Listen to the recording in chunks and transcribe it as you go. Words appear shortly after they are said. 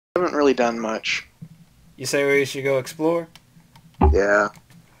haven't really done much. You say we should go explore? Yeah.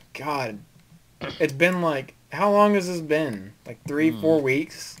 God, it's been like, how long has this been? Like 3, 4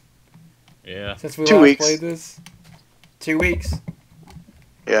 weeks Yeah. since we 2 last weeks. played this? 2 weeks?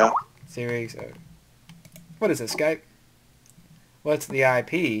 Yeah. 2 weeks. What is it, Skype? What's the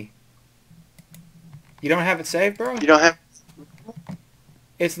IP? You don't have it saved, bro? You don't have...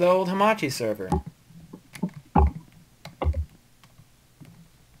 It's the old Hamachi server.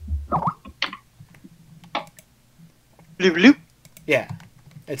 Bloop, bloop. Yeah,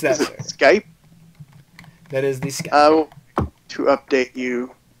 it's that Is it server. Skype? That is the Skype. To update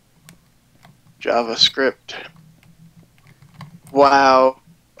you. JavaScript. Wow.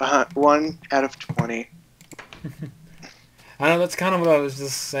 1 out of 20. I know, that's kind of what I was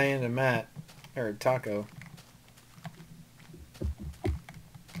just saying to Matt. Or Taco.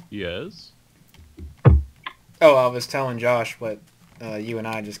 Yes. Oh, I was telling Josh what you and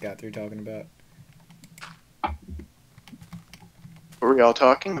I just got through talking about. What were y'all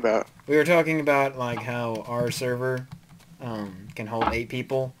talking about? We were talking about like how our server can hold 8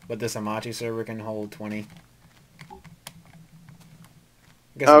 people, but this Hamachi server can hold 20.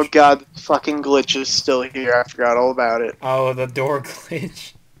 Oh god, the fucking glitch is still here. I forgot all about it. Oh, the door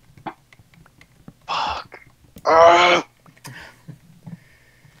glitch. Fuck. Ah!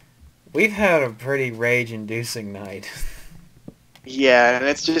 We've had a pretty rage-inducing night. Yeah, and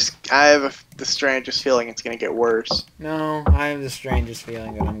it's just... I have the strangest feeling it's gonna get worse. No, I have the strangest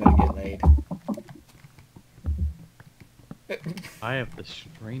feeling that I'm gonna get laid. I have the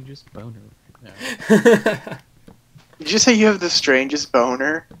strangest boner right now. Did you say you have the strangest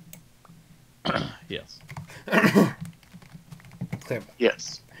boner? Yes. Clear.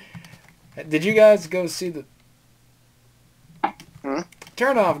 Yes. Did you guys go see the... Hmm?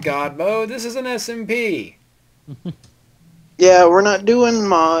 Turn off God mode. This is an SMP. Yeah, we're not doing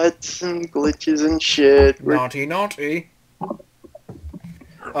mods and glitches and shit. We're... Naughty, naughty.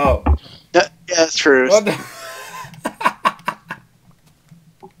 Oh. Yeah, it's true. What the...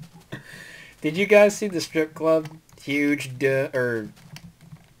 Did you guys see the strip club? Huge dudes,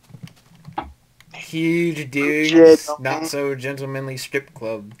 not so gentlemanly strip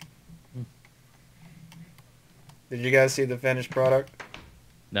club. Did you guys see the finished product?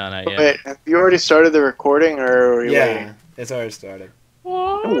 No, not yet. Wait, have you already started the recording, or are we waiting? It's already started.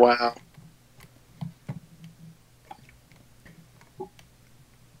 Oh, wow.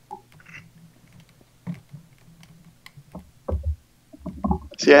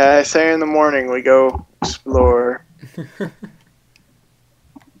 So yeah, I say in the morning we go explore.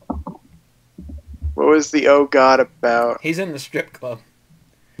 What was the oh god about? He's in the strip club.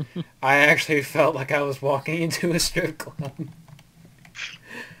 I actually felt like I was walking into a strip club.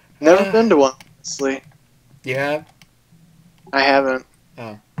 Never been to one, honestly. You have? I haven't.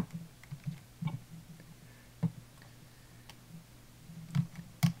 Oh.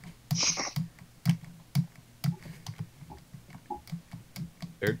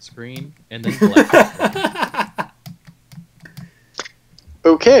 Third screen and then black.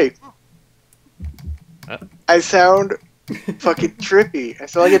 Okay. I sound fucking trippy. I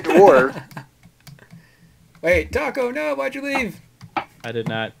sound like a dwarf. Wait, Taco, no, why'd you leave? I did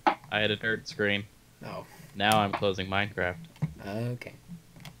not. I had a third screen. Oh. Now I'm closing Minecraft. Okay.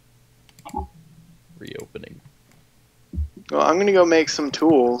 Reopening. Well, I'm gonna go make some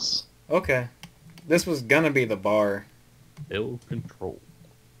tools. Okay. This was gonna be the bar. Ill control.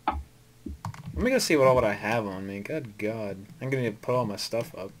 Let me go see what I have on me. Good God. I'm gonna need to put all my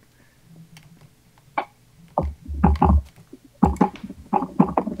stuff up.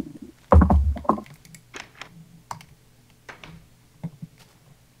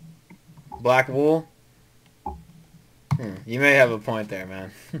 Black wool? You may have a point there,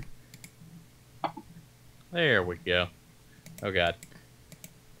 man. There we go. Oh god.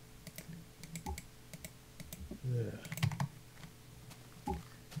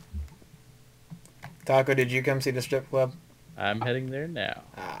 Taco, did you come see the strip club? I'm heading there now.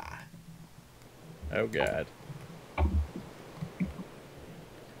 Ah. Oh god.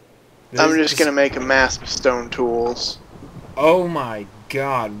 I'm just gonna make a mass of stone tools. Oh my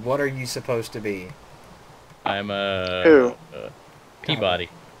God, what are you supposed to be? I'm a... Who? Peabody.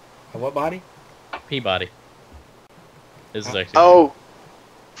 A what body? Peabody. This is actually... Oh!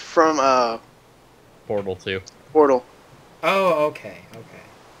 From, Portal 2. Portal. Oh, okay, okay.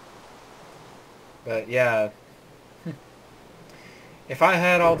 But yeah, if I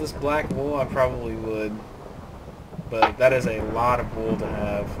had all this black wool, I probably would. But that is a lot of wool to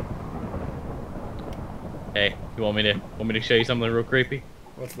have. Hey, you want me to show you something real creepy?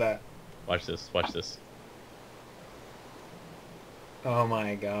 What's that? Watch this, watch this. Oh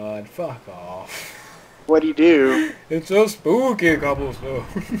my god, fuck off. What do you do? It's so spooky, cobblestone.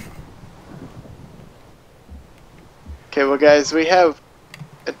 Okay, well, guys, we have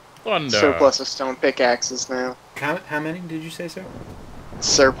a Thunder. surplus of stone pickaxes now. How many did you say, sir?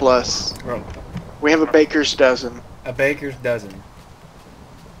 Surplus. Oh, We have a baker's dozen. a baker's dozen.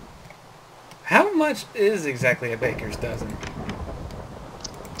 How much is exactly a baker's dozen?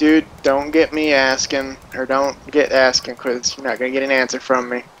 Dude, don't get me asking, or don't get asking, because you're not going to get an answer from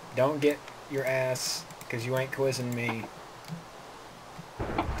me. Don't get your ass, because you ain't quizzing me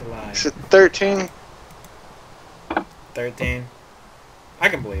to lie. Is it 13? 13. I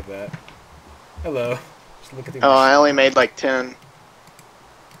can believe that. Hello. Just look at the Oh, I only made like 10.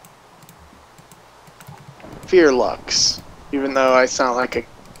 Fear Lux. Even though I sound like a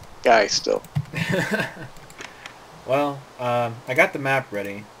guy still. Well, I got the map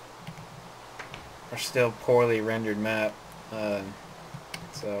ready. Our still poorly rendered map.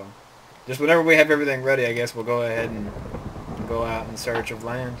 So, just whenever we have everything ready, I guess we'll go ahead and go out in search of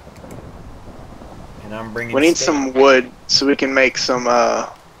land. And I'm bringing. We need some wood so we can make some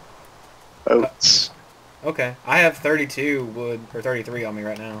boats. Okay, I have 32 wood or 33 on me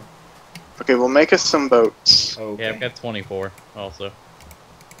right now. Okay, we'll make us some boats. Okay. Yeah, I've got 24 also.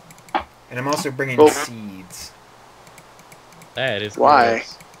 And I'm also bringing Oh. seeds That is Why?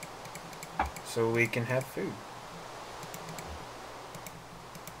 gross. so we can have food.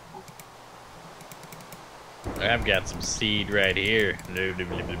 I've got some seed right here. Blah, blah,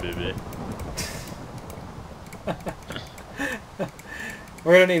 blah, blah, blah, blah.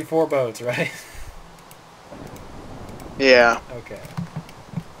 We're gonna need 4 boats, right? Yeah. Okay.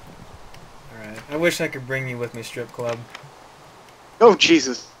 Alright. I wish I could bring you with me, strip club. Oh,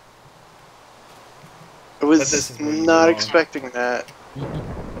 Jesus. I But this was is where you not belong. expecting that.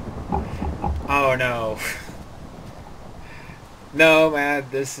 Oh no. No, man,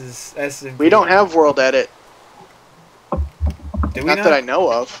 this is SMP. We don't have world edit. Do we Not that I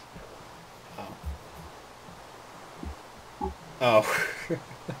know of. Oh.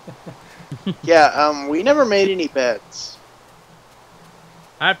 Yeah, we never made any beds.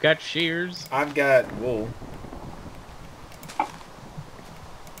 I've got shears. I've got wool.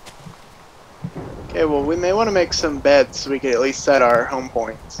 Okay, well, we may want to make some beds so we can at least set our home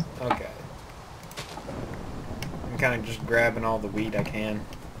points. Okay. I'm kind of just grabbing all the wheat I can.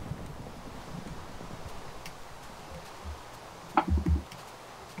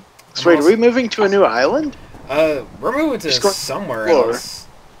 So wait, are we moving to a new island? We're moving to Just go somewhere explore. else.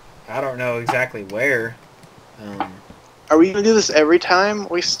 I don't know exactly where. Are we going to do this every time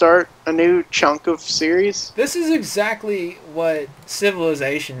we start a new chunk of series? This is exactly what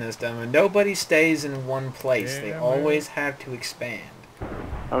civilization has done. And nobody stays in one place. They Yeah, always have to expand.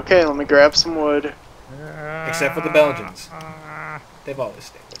 Okay, let me grab some wood. Except for the Belgians. They've always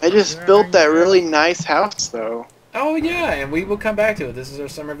stayed. I just built that really nice house, though. Oh yeah, and we will come back to it. This is our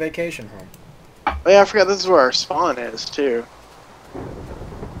summer vacation home. Oh yeah, I forgot this is where our spawn is, too.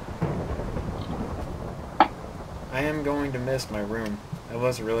 I am going to miss my room. That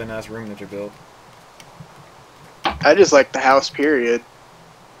was a really nice room that you built. I just like the house, period.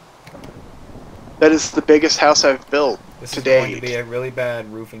 That is the biggest house I've built This to is going date. to be a really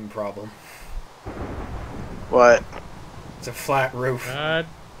bad roofing problem. What? It's a flat roof. God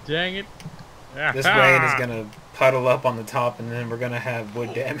dang it. This rain is going to puddle up on the top, and then we're going to have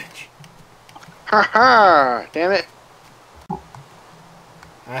wood damage. Ha ha! Damn it.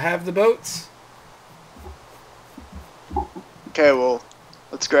 I have the boats. Okay, well,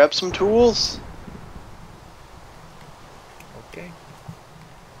 let's grab some tools. Okay.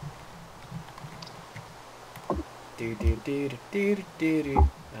 Do do do do do do do do.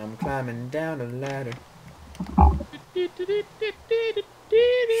 I'm climbing down a ladder.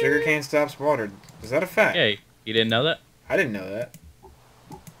 Sugarcane stops water. Is that a fact? Hey, you didn't know that? I didn't know that.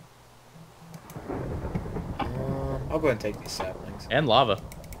 I'll go ahead and take these saplings. And lava.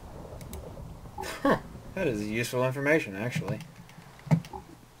 Huh. That is useful information, actually.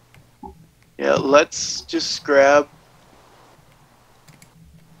 Yeah, let's just grab...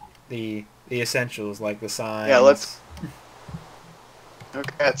 The essentials, like the signs. Yeah, let's-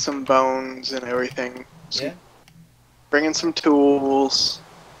 Got some bones and everything. Yeah. Bring in some tools.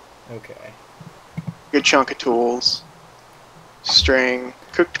 Okay. Good chunk of tools. String.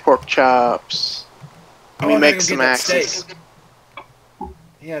 Cooked pork chops. Let me I gotta make go some get that axes. steak.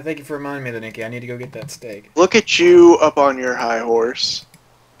 Yeah, thank you for reminding me of that, Nikki. I need to go get that steak. Look at you up on your high horse.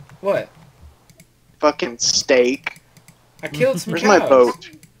 What? Fucking steak. I killed some Where's cows. my boat?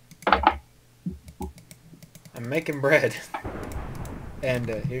 I'm making bread. And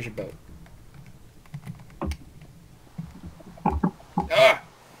here's your boat. Ah!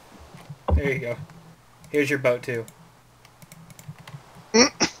 There you go. Here's your boat, too.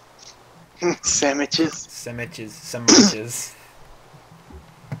 Sandwiches. Sandwiches. Sandwiches.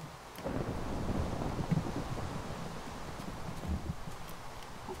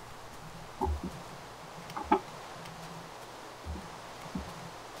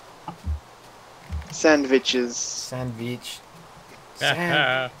 Sandwich.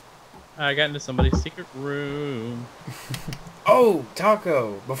 I got into somebody's secret room. Oh,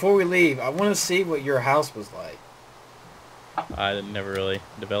 Taco! Before we leave, I want to see what your house was like. I never really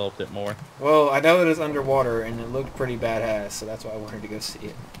developed it more. Well, I know that it's underwater, and it looked pretty badass, so that's why I wanted to go see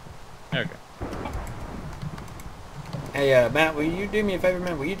it. Okay. Hey, Matt, will you do me a favor,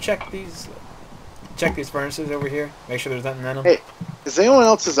 man? Will you check these furnaces over here? Make sure there's nothing in them. Hey, is anyone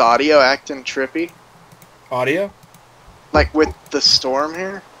else's audio acting trippy? Audio? Like with the storm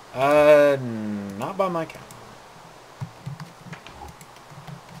here? Not by my count.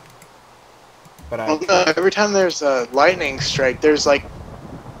 But Well, no, every time there's a lightning strike, there's like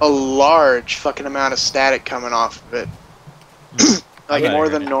a large fucking amount of static coming off of it. Like more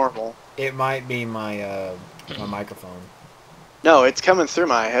than normal. It might be my my microphone. No, it's coming through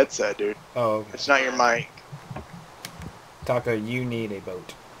my headset, dude. Oh, okay. It's not your mic. Taco, you need a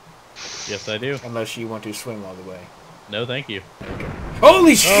boat. Yes, I do. Unless you want to swim all the way. No, thank you.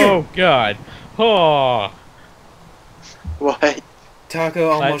 Holy shit! Oh, God. Oh. What? Taco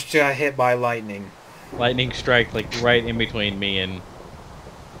almost got hit by lightning. Lightning strike, like, right in between me and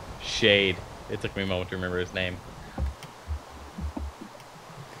Shade. It took me a moment to remember his name.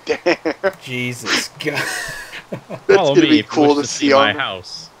 Damn. Jesus God. That's Follow gonna me be if you cool wish to to see see my on.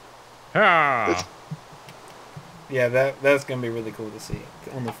 house. Ah. Yeah, that's gonna be really cool to see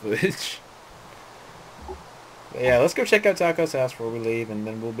on the footage. But yeah, let's go check out Taco's house before we leave, and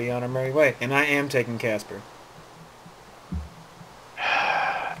then we'll be on our merry way. And I am taking Casper.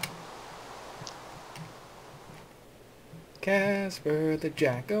 Casper the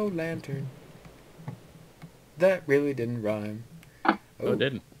Jack-o'-lantern. That really didn't rhyme. Oh, it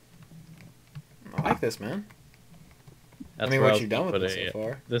didn't. I like this, man. That's I mean, where what was you've done gonna with put it so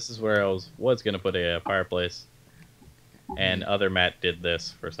far. This is where I was going to put a fireplace. And other Matt did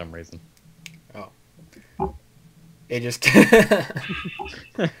this for some reason. Oh. It just...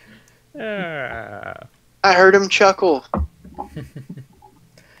 Ah. I heard him chuckle.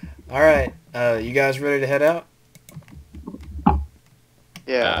 Alright, you guys ready to head out?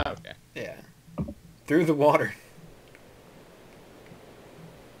 Yeah. Okay. Yeah. Through the water.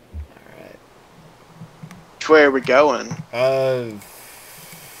 Alright. Which way are we going?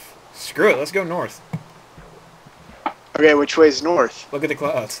 Screw it, let's go north. Okay, which way's north? Look at the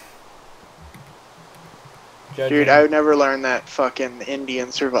clouds. Dude, I would never learn that fucking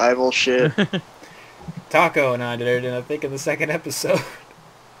Indian survival shit. Taco and I did it, I think, in the second episode.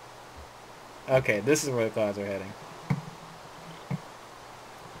 Okay, this is where the clouds are heading.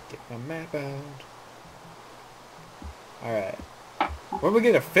 Get my map out. Alright. Where do we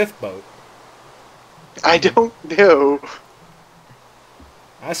get a fifth boat? I don't know.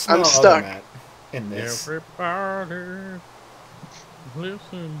 I smell I'm other stuck. map in this. Everybody,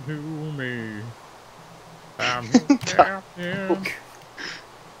 listen to me. I'm your captain.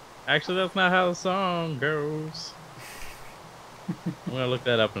 Actually, that's not how the song goes. I'm gonna look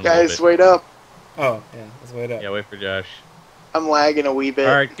that up in a little Guys, bit. wait up. Oh, yeah, let's wait up. Yeah, wait for Josh. I'm lagging a wee bit.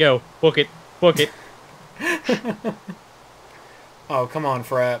 Alright, go. Book it. Book it. Oh, come on,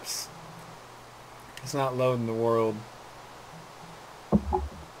 Fraps. It's not loading the world.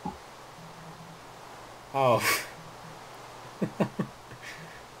 Oh.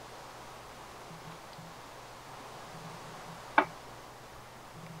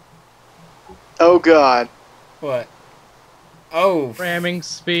 Oh god. What? Oh. Ramming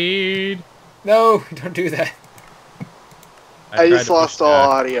speed. No, don't do that. I tried just to lost push all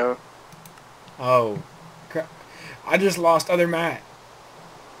back. audio. Oh. Crap. I just lost other Matt.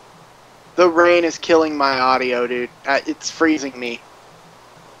 The rain is killing my audio, dude. It's freezing me.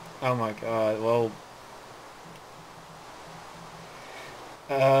 Oh my god, well...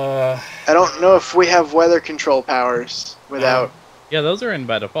 I don't know if we have weather control powers without... Yeah, those are in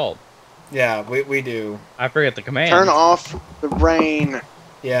by default. Yeah, we do. I forget the command. Turn off the rain.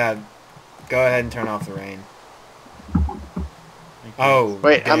 Yeah, go ahead and turn off the rain. Oh,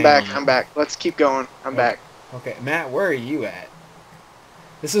 Wait, I'm dang. back. I'm back. Let's keep going. I'm back. Okay, Matt, where are you at?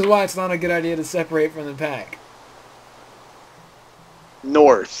 This is why it's not a good idea to separate from the pack.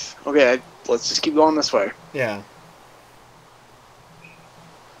 North. Okay, let's just keep going this way. Yeah.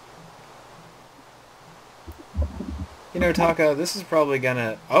 You know, Taco, this is probably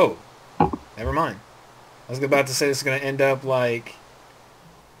gonna... Oh, never mind. I was about to say this is gonna end up like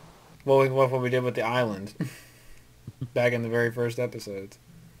what we did with the island back in the very first episodes.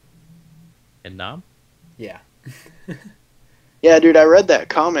 And Nom? Yeah. Yeah, dude, I read that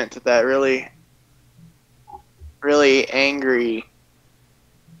comment that really, really angry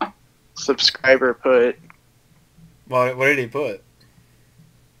subscriber put. Well, what did he put?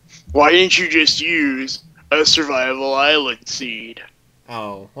 Why didn't you just use a survival island seed?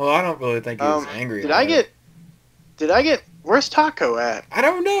 Oh, well, I don't really think he was angry. Did I get? Where's Taco at? I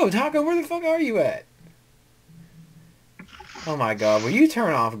don't know, Taco. Where the fuck are you at? Oh my God! Will you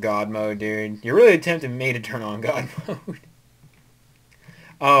turn off God mode, dude? You're really tempting me to turn on God mode.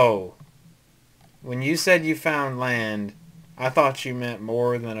 Oh, when you said you found land, I thought you meant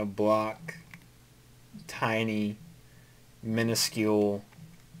more than a block. Tiny, minuscule,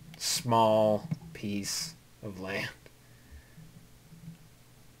 small piece of land.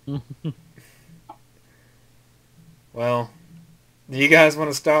 Well, do you guys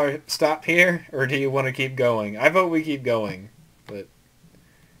want to stop here, or do you want to keep going? I vote we keep going, but...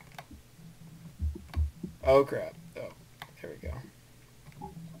 Oh, crap. Oh, there we go.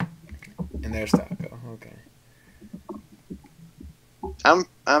 And there's Taco. Okay.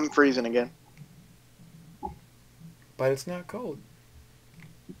 I'm freezing again. But it's not cold.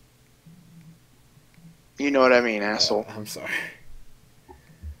 You know what I mean, asshole. I'm sorry.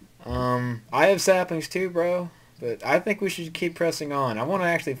 I have saplings too, bro. But I think we should keep pressing on. I want to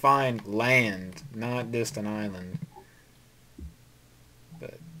actually find land, not just an island.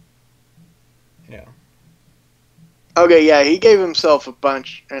 But, you know. Okay, yeah, he gave himself an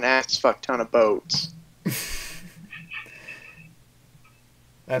ass fuck ton of boats.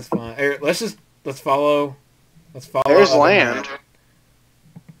 That's fine. Here, let's follow. There's land. Map.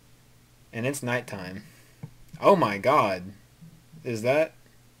 And it's nighttime. Oh my God. Is that?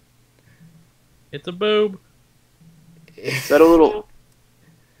 It's a boob. Is that a little...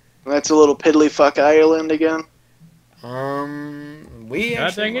 That's a little piddly fuck island again? We God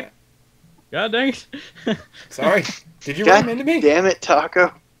actually... dang it. God dang it. Sorry. Did you God run into me? Damn it,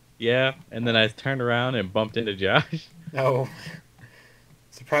 Taco. Yeah, and then I turned around and bumped into Josh. No.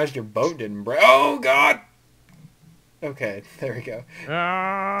 Surprised your boat didn't break. Oh, God! Okay, there we go.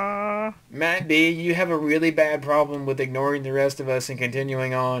 Matt B, you have a really bad problem with ignoring the rest of us and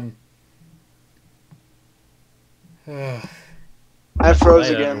continuing on. I froze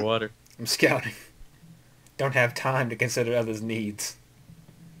again. Underwater. I'm scouting. Don't have time to consider others' needs.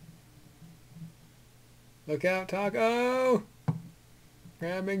 Look out, Taco!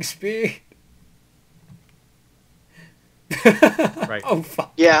 Ramming speed. Right. Oh,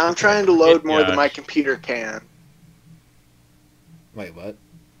 fuck. Yeah, I'm trying to load more than my computer can. Wait, what?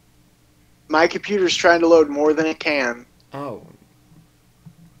 My computer's trying to load more than it can. Oh.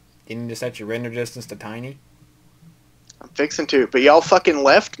 You need to set your render distance to tiny? I'm fixing to, but y'all fucking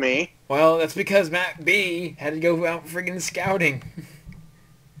left me. Well, that's because Matt B had to go out friggin' scouting.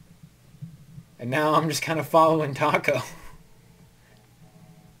 And now I'm just kind of following Taco.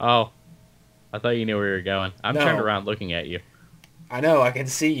 Oh. I thought you knew where you were going. I'm No. turned around looking at you. I know, I can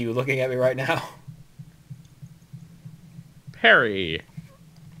see you looking at me right now. Perry.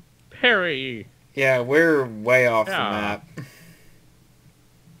 Perry. Yeah, we're way off the Yeah. map.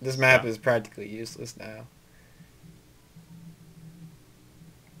 This map is practically useless now.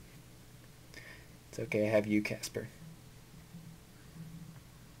 It's okay, I have you, Casper.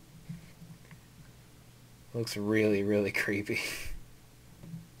 Looks really, really creepy.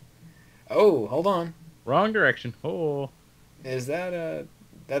 Oh, hold on. Wrong direction. Oh. Is that a...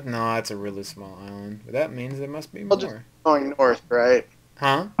 No, that's a really small island. But that means there must be I'll just more. going north, right?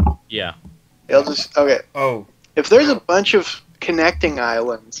 Huh? Yeah. They'll just... Okay. Oh. If there's a bunch of connecting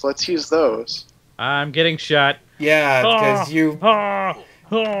islands, let's use those. I'm getting shot. Yeah, because you... Oh,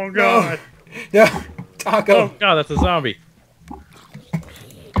 God. No! Taco! Oh, God, that's a zombie.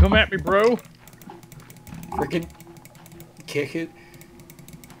 Come at me, bro. Freaking kick it.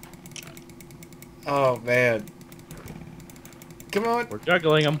 Oh, man. Come on. We're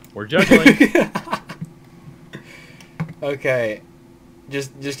juggling them. We're juggling. Okay.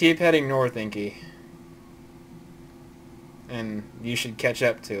 Just keep heading north, Inky. And you should catch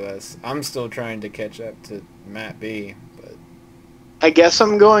up to us. I'm still trying to catch up to Matt B, but... I guess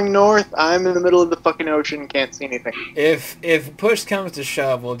I'm going north. I'm in the middle of the fucking ocean, can't see anything. If push comes to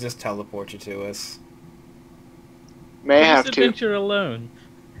shove, we'll just teleport you to us. May have Please to. adventure alone.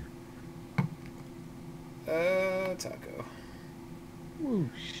 Taco. Whoosh.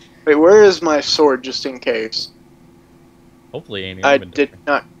 Wait, where is my sword, just in case? Hopefully ain't I even did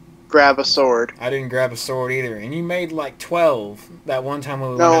not grab a sword. I didn't grab a sword either, and you made like 12 that one time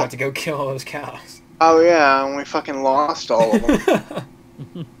when we No. went out to go kill all those cows. Oh yeah, and we fucking lost all of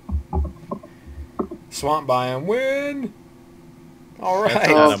them. swamp biome. Win! Alright. That's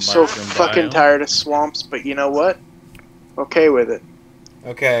Oh, not I'm a so mushroom fucking biome. tired of swamps, but you know what? Okay with it.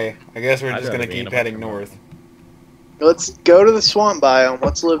 Okay, I guess we're I'd just rather gonna be in keep a heading mushroom north. Let's go to the swamp biome.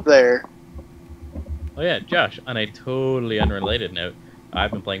 Let's live there. Oh yeah, Josh, on a totally unrelated note,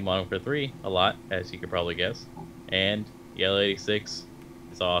 I've been playing Modern Warfare 3 a lot, as you could probably guess, and Yellow 86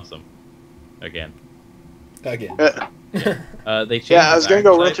 is awesome. Again. Again. They changed Yeah, I was its gonna iron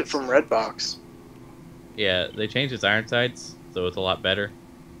go rent it sights. from Redbox. Yeah, they changed its iron sights, so it's a lot better.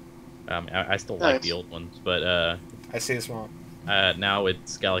 I still like the Nice. old ones, but I see the swamp. now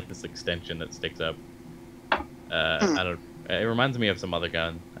it's got like this extension that sticks up. I don't. It reminds me of some other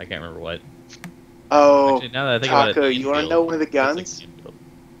gun. I can't remember what. Oh, Actually, now that I think Taco, about it, the you want to infield know one of the looks like guns? the infield.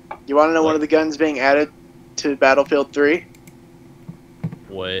 You want to know What? one of the guns being added to Battlefield 3?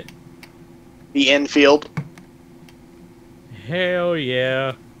 What? The infield. Hell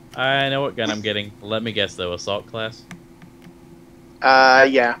yeah! I know what gun I'm getting. Let me guess though. Assault class.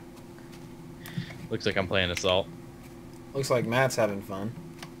 Yeah. Looks like I'm playing assault. Looks like Matt's having fun.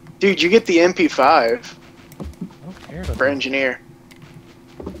 Dude, you get the MP5 I don't care about for this. engineer.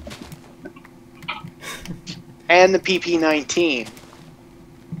 And the PP19.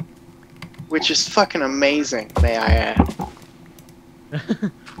 Which is fucking amazing, may I add.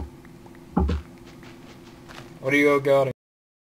 What do you got?